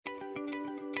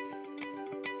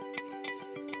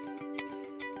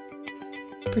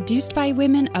Produced by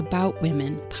women about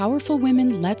women, Powerful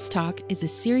Women Let's Talk is a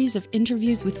series of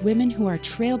interviews with women who are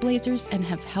trailblazers and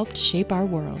have helped shape our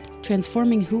world,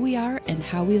 transforming who we are and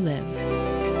how we live.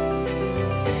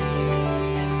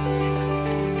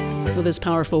 Well, this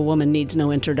powerful woman needs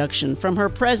no introduction. From her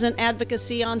present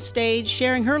advocacy on stage,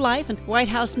 sharing her life and White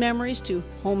House memories, to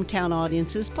hometown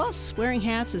audiences, plus wearing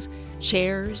hats as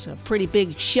chairs, a pretty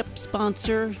big ship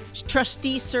sponsor,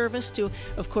 trustee service, to,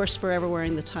 of course, forever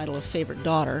wearing the title of favorite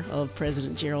daughter of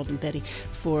President Gerald and Betty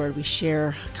Ford. We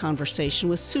share a conversation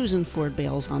with Susan Ford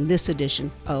Bales on this edition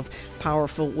of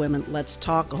Powerful Women Let's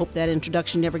Talk. I hope that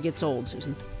introduction never gets old,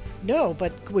 Susan. No,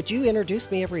 but would you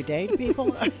introduce me every day to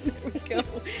people? There we go.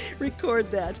 Record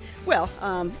that. Well,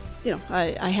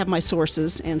 I have my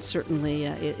sources, and certainly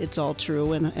it's all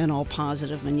true and all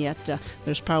positive, and yet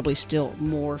there's probably still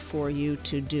more for you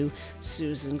to do,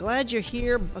 Susan. Glad you're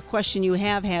here. A question you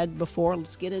have had before.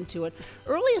 Let's get into it.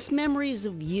 Earliest memories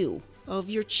of you, of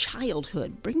your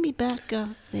childhood. Bring me back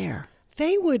there.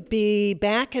 They would be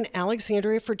back in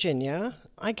Alexandria, Virginia,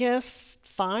 I guess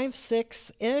 5,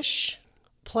 6-ish.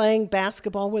 Playing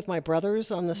basketball with my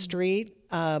brothers on the street.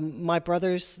 My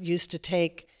brothers used to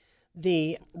take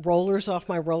the rollers off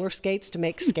my roller skates to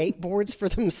make skateboards for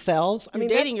themselves. You're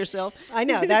dating yourself. I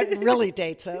know, that really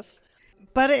dates us.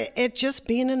 But it just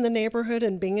being in the neighborhood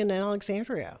and being in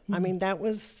Alexandria. I mean, that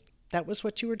was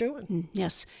what you were doing.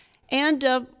 Yes. And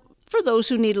for those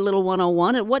who need a little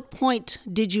 101, at what point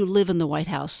did you live in the White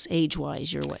House,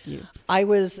 age-wise? You're what year? I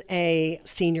was a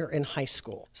senior in high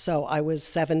school, so I was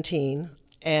 17.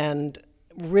 And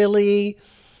really,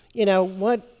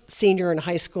 what senior in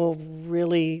high school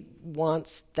really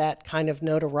wants that kind of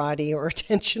notoriety or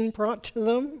attention brought to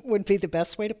them would be the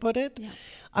best way to put it. Yeah.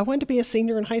 I wanted to be a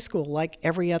senior in high school like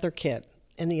every other kid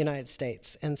in the United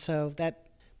States. And so that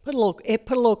put a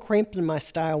little crimp in my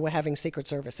style with having Secret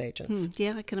Service agents.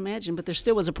 Yeah, I can imagine. But there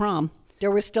still was a prom.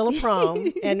 There was still a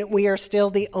prom, and we are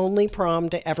still the only prom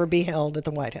to ever be held at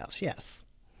the White House, yes.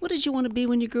 What did you want to be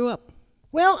when you grew up?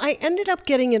 Well, I ended up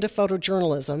getting into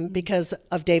photojournalism because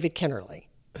of David Kennerly,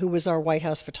 who was our White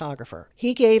House photographer.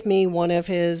 He gave me one of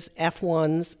his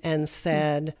F1s and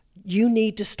said, you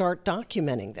need to start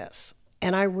documenting this.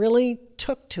 And I really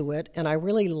took to it, and I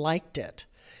really liked it.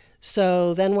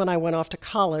 So then when I went off to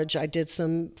college, I did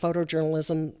some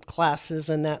photojournalism classes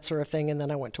and that sort of thing, and then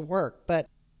I went to work. But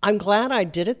I'm glad I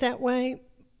did it that way.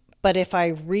 But if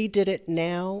I redid it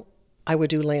now, I would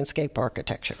do landscape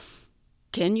architecture.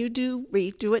 Can you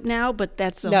redo it now? But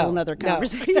that's a whole other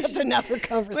conversation. No, that's another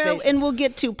conversation. Well, and we'll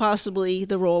get to possibly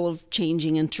the role of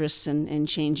changing interests and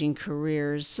changing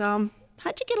careers. How'd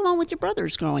you get along with your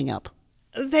brothers growing up?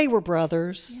 They were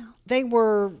brothers. Yeah. They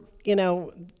were,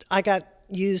 I got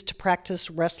used to practice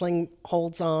wrestling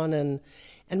holds on, and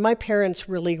my parents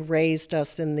really raised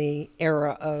us in the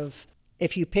era of,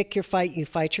 if you pick your fight, you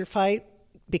fight your fight.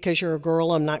 Because you're a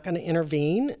girl, I'm not going to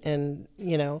intervene, and,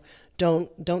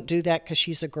 don't do that because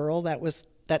she's a girl.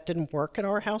 That didn't work in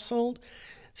our household.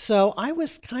 So I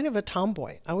was kind of a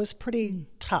tomboy. I was pretty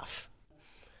tough.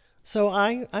 So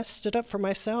I stood up for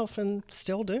myself and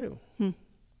still do.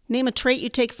 Name a trait you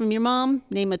take from your mom.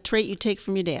 Name a trait you take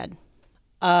from your dad.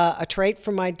 A trait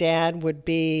from my dad would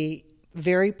be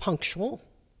very punctual.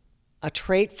 A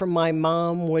trait from my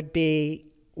mom would be,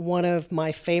 one of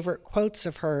my favorite quotes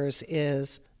of hers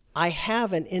is, I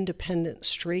have an independent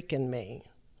streak in me.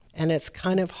 And it's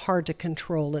kind of hard to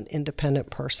control an independent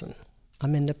person.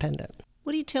 I'm independent.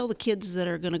 What do you tell the kids that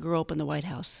are going to grow up in the White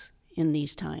House in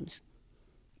these times?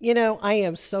 I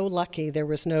am so lucky there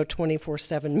was no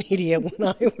 24/7 media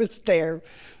when I was there,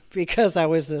 because I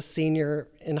was a senior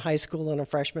in high school and a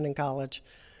freshman in college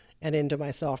and into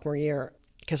my sophomore year,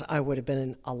 because I would have been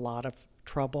in a lot of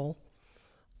trouble.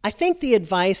 I think the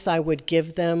advice I would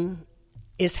give them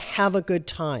is have a good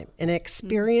time and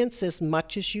experience as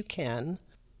much as you can.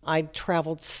 I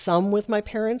traveled some with my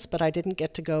parents, but I didn't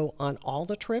get to go on all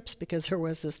the trips because there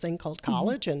was this thing called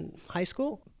college and high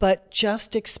school. But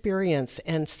just experience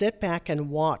and sit back and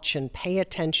watch and pay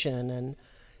attention. And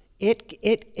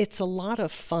it's a lot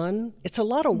of fun. It's a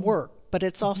lot of work, but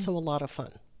it's also a lot of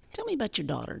fun. Tell me about your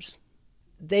daughters.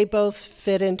 They both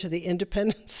fit into the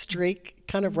independent streak,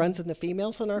 kind of runs in the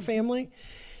females in our family.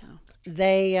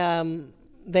 Yeah.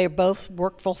 They both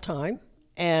work full time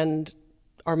and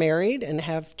are married and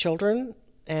have children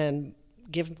and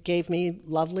gave me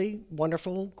lovely,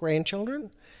 wonderful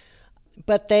grandchildren.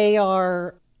 But they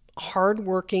are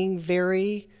hardworking,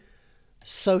 very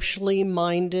socially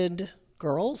minded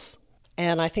girls,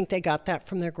 and I think they got that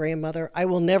from their grandmother. I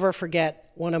will never forget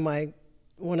one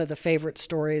of the favorite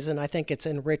stories, and I think it's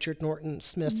in Richard Norton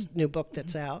Smith's new book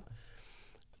that's out.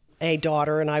 a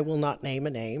daughter, and I will not name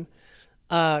a name,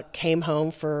 came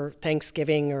home for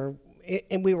Thanksgiving,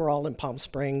 and we were all in Palm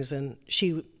Springs, and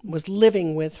she was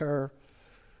living with her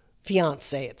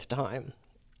fiance at the time,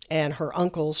 and her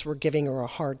uncles were giving her a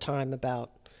hard time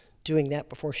about doing that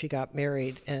before she got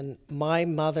married. And my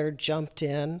mother jumped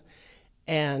in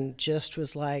and just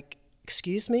was like,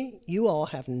 excuse me, you all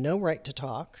have no right to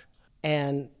talk,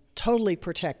 and totally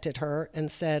protected her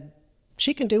and said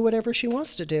she can do whatever she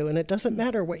wants to do, and it doesn't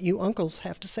matter what you uncles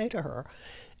have to say to her.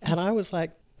 And I was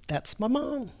like, that's my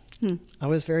mom. I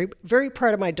was very, very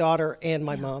proud of my daughter and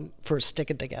my mom for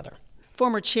sticking together.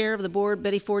 Former chair of the board,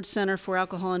 Betty Ford Center for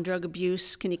Alcohol and Drug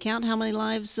Abuse. Can you count how many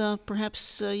lives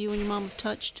perhaps you and your mom have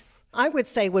touched? I would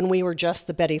say when we were just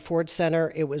the Betty Ford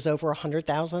Center, it was over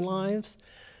 100,000 lives.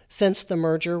 Since the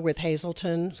merger with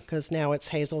Hazelton, because now it's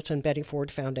Hazelton Betty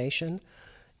Ford Foundation,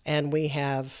 and we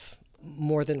have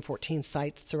more than 14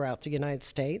 sites throughout the United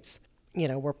States.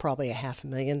 We're probably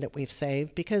 500,000 that we've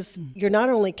saved, because you're not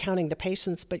only counting the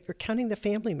patients, but you're counting the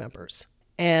family members.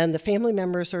 And the family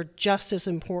members are just as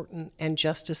important and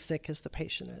just as sick as the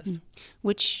patient is.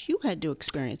 Which you had to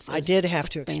experience. I did have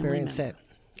to experience it.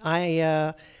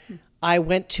 I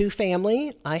went to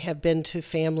family. I have been to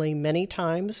family many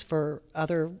times for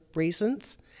other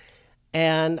reasons.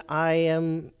 And I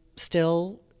am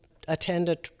still attend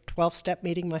a 12-step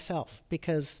meeting myself,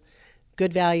 because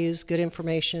good values, good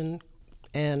information,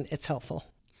 and it's helpful.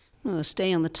 Well,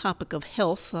 stay on the topic of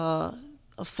health. A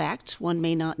fact one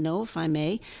may not know, if I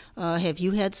may. Have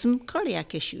you had some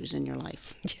cardiac issues in your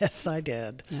life? Yes, I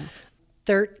did. Yeah.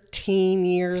 13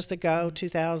 years ago,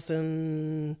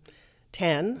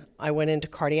 2010, I went into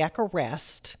cardiac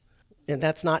arrest. And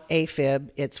that's not AFib,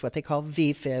 it's what they call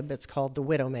VFib. It's called the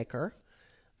Widowmaker.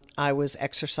 I was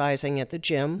exercising at the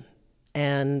gym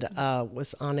and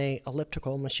was on a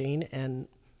elliptical machine and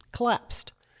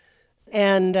collapsed.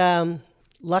 And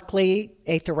luckily,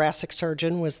 a thoracic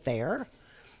surgeon was there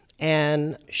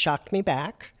and shocked me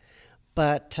back.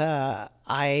 But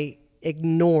I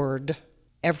ignored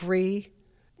every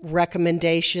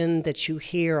recommendation that you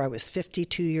hear. I was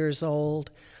 52 years old.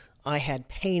 I had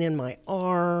pain in my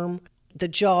arm, the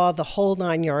jaw, the whole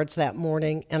 9 yards that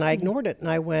morning. And I ignored it. And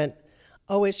I went,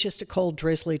 oh, it's just a cold,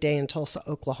 drizzly day in Tulsa,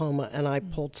 Oklahoma. And I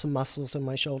pulled some muscles in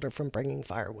my shoulder from bringing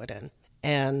firewood in.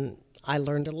 And I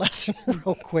learned a lesson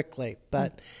real quickly.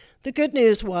 But the good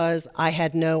news was I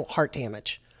had no heart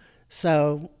damage.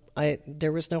 So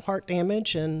there was no heart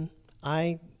damage, and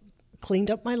I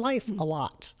cleaned up my life a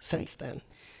lot since then.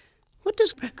 What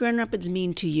does Grand Rapids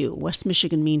mean to you? West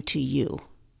Michigan mean to you?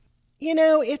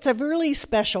 It's a really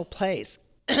special place.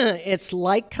 It's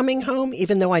like coming home,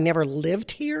 even though I never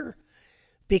lived here,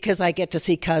 because I get to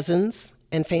see cousins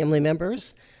and family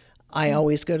members. I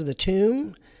always go to the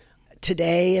tomb.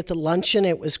 Today at the luncheon,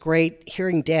 it was great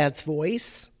hearing Dad's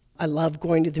voice. I love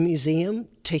going to the museum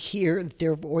to hear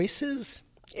their voices.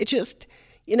 It just,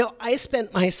 I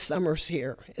spent my summers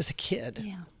here as a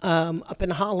kid, up in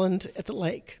Holland at the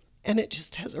lake, and it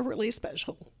just has a really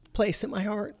special place in my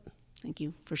heart. Thank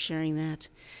you for sharing that.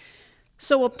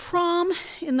 So a prom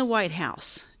in the White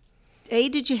House.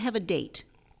 Did you have a date?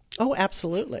 Oh,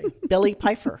 absolutely. Billy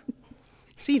Pfeiffer.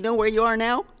 So you know where you are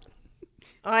now?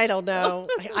 I don't know.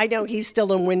 I know he's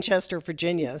still in Winchester,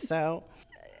 Virginia, so.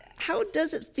 How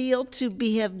does it feel to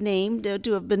have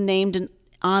been named an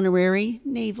honorary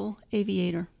naval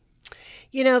aviator?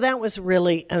 That was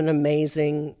really an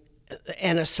amazing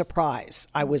and a surprise.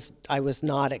 I was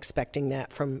not expecting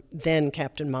that from then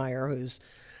Captain Meyer, who's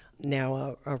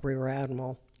now a Rear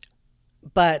Admiral.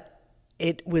 But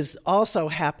it was also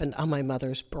happened on my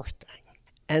mother's birthday.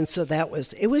 And so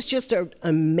it was just an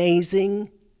amazing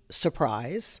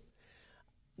surprise.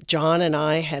 John and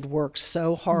I had worked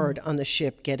so hard on the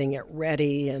ship, getting it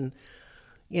ready and,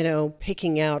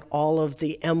 picking out all of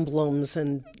the emblems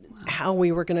and how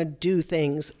we were going to do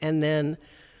things. And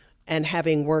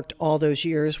having worked all those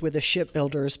years with the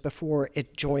shipbuilders before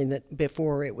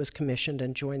it was commissioned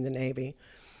and joined the Navy.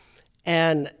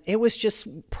 And it was just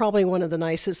probably one of the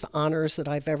nicest honors that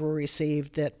I've ever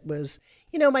received. That was,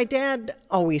 my dad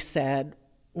always said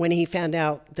when he found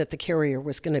out that the carrier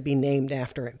was going to be named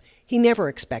after him, he never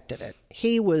expected it.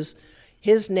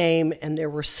 His name, and there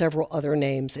were several other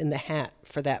names in the hat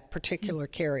for that particular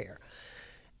carrier.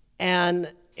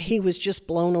 And he was just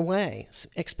blown away,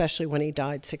 especially when he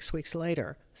died 6 weeks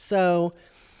later. So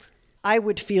I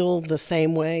would feel the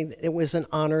same way. It was an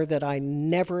honor that I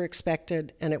never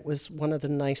expected, and it was one of the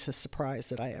nicest surprises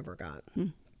that I ever got.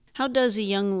 How does a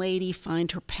young lady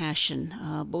find her passion?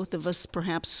 Both of us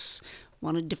perhaps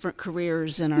wanted different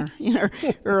careers in our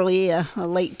early,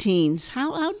 late teens.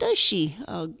 How does she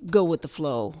go with the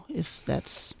flow, if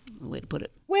that's the way to put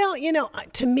it. Well,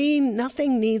 to me,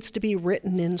 nothing needs to be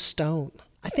written in stone.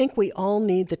 I think we all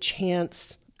need the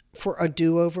chance for a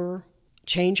do-over,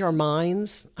 change our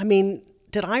minds. I mean,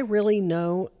 did I really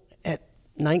know at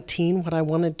 19 what I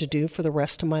wanted to do for the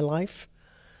rest of my life?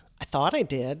 I thought I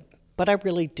did, but I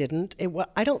really didn't.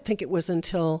 I don't think it was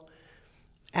until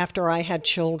after I had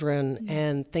children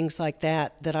and things like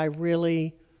that I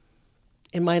really,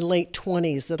 in my late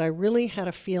 20s, that I really had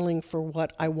a feeling for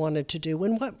what I wanted to do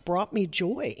and what brought me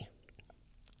joy.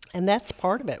 And that's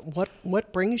part of it.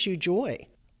 What brings you joy?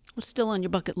 What's still on your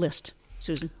bucket list,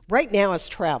 Susan? Right now it's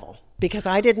travel, because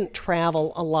I didn't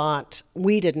travel a lot.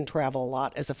 We didn't travel a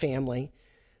lot as a family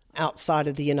outside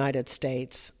of the United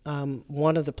States.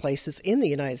 One of the places in the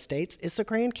United States is the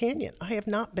Grand Canyon. I have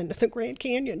not been to the Grand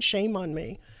Canyon. Shame on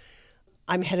me.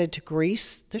 I'm headed to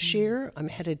Greece this year. I'm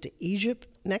headed to Egypt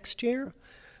next year.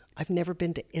 I've never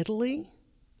been to Italy.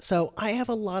 So I have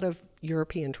a lot of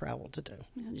European travel to do.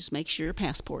 Just make sure your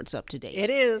passport's up to date. It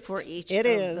is. For each of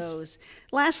those.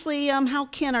 Lastly, how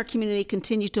can our community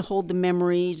continue to hold the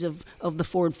memories of the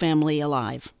Ford family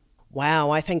alive?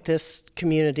 Wow, I think this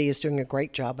community is doing a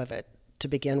great job of it to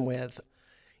begin with.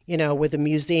 With the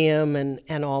museum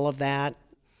and all of that.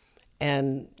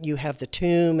 And you have the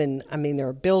tomb, and I mean, there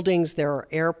are buildings, there are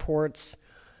airports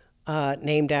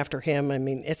named after him. I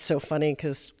mean, it's so funny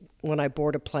because when I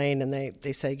board a plane and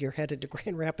they say you're headed to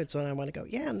Grand Rapids, and I want to go,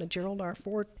 yeah, I'm the Gerald R.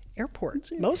 Ford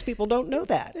Airport. Most people don't know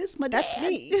that. That's my dad. That's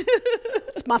me.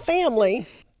 It's my family.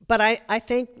 But I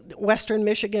think Western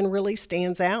Michigan really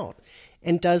stands out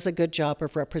and does a good job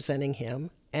of representing him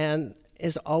and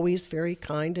is always very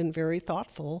kind and very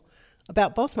thoughtful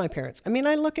about both my parents. I mean,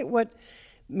 I look at what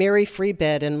Mary Free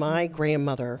Bed and my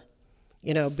grandmother,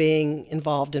 being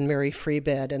involved in Mary Free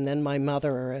Bed, and then my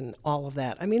mother and all of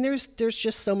that. I mean, there's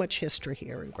just so much history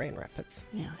here in Grand Rapids.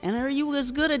 Yeah. And are you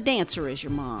as good a dancer as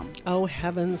your mom? Oh,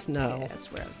 heavens, no. Yeah,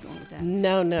 that's where I was going with that.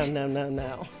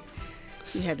 No.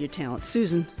 You have your talent.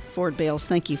 Susan Ford Bales,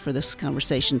 thank you for this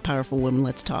conversation. Powerful Women,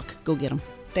 Let's Talk. Go get them.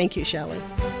 Thank you, Shelley.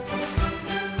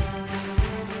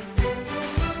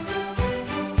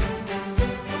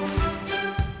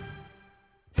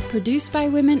 Produced by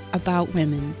women, about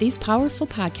women, these powerful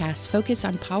podcasts focus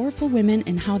on powerful women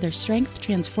and how their strength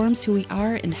transforms who we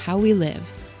are and how we live.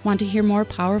 Want to hear more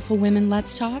Powerful Women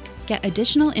Let's Talk? Get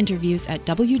additional interviews at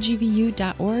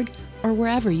wgvu.org or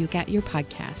wherever you get your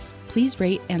podcasts. Please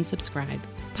rate and subscribe.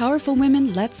 Powerful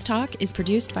Women Let's Talk is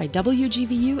produced by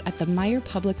WGVU at the Meyer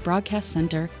Public Broadcast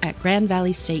Center at Grand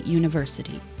Valley State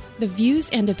University. The views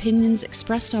and opinions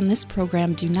expressed on this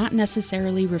program do not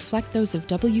necessarily reflect those of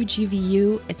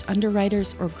WGVU, its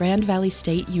underwriters, or Grand Valley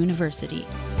State University.